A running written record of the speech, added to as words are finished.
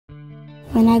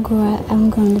When I grow up, I'm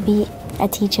going to be a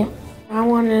teacher. I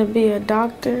want to be a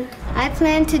doctor. I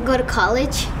plan to go to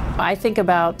college. I think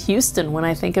about Houston when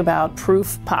I think about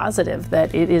proof positive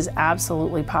that it is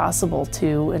absolutely possible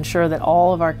to ensure that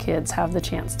all of our kids have the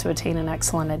chance to attain an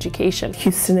excellent education.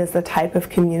 Houston is the type of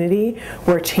community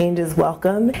where change is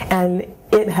welcome, and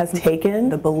it has taken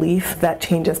the belief that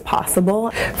change is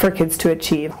possible for kids to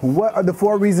achieve. What are the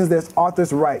 4 reasons that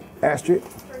authors write, Astrid?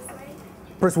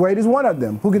 Persuade is one of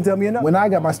them. Who can tell me another? When I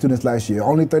got my students last year,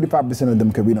 only 35% of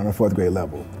them could read on a 4th grade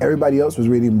level. Everybody else was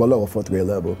reading below a 4th grade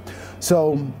level.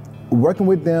 So working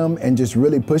with them and just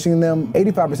really pushing them,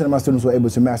 85% of my students were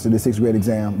able to master the 6th grade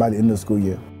exam by the end of the school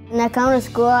year. When I come to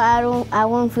school, I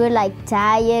won't feel like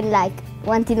tired, like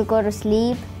wanting to go to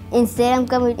sleep. Instead, I'm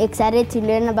coming excited to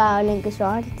learn about language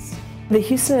arts. The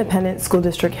Houston Independent School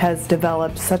District has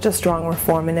developed such a strong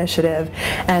reform initiative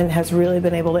and has really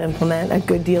been able to implement a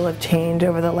good deal of change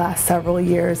over the last several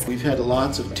years. We've had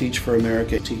lots of Teach for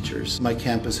America teachers. My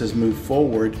campus has moved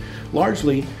forward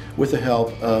largely with the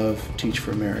help of Teach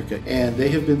for America, and they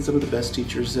have been some of the best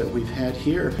teachers that we've had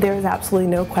here. There is absolutely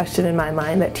no question in my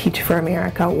mind that Teach for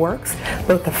America works.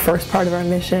 Both the first part of our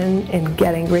mission in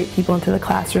getting great people into the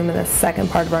classroom and the second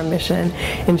part of our mission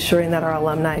ensuring that our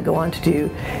alumni go on to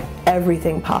do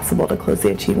everything possible to close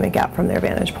the achievement gap from their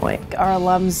vantage point. Our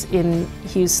alums in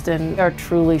Houston are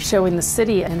truly showing the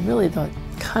city and really the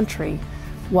country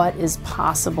what is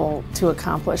possible to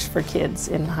accomplish for kids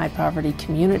in high poverty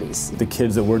communities. The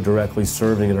kids that we're directly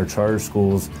serving in our charter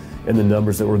schools and the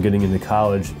numbers that we're getting into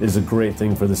college is a great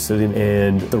thing for the city,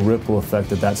 and the ripple effect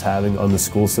that that's having on the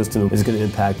school system is going to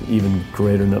impact even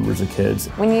greater numbers of kids.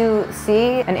 When you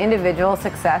see an individual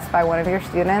success by one of your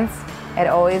students, it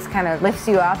always kind of lifts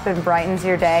you up and brightens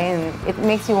your day, and it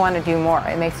makes you want to do more.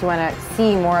 It makes you want to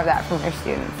see more of that from your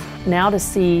students. Now to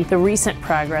see the recent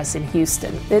progress in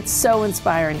Houston, it's so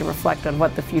inspiring to reflect on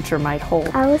what the future might hold.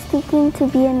 I was thinking to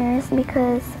be a nurse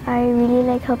because I really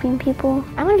like helping people.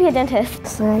 I want to be a dentist.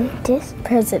 Scientist,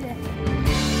 president.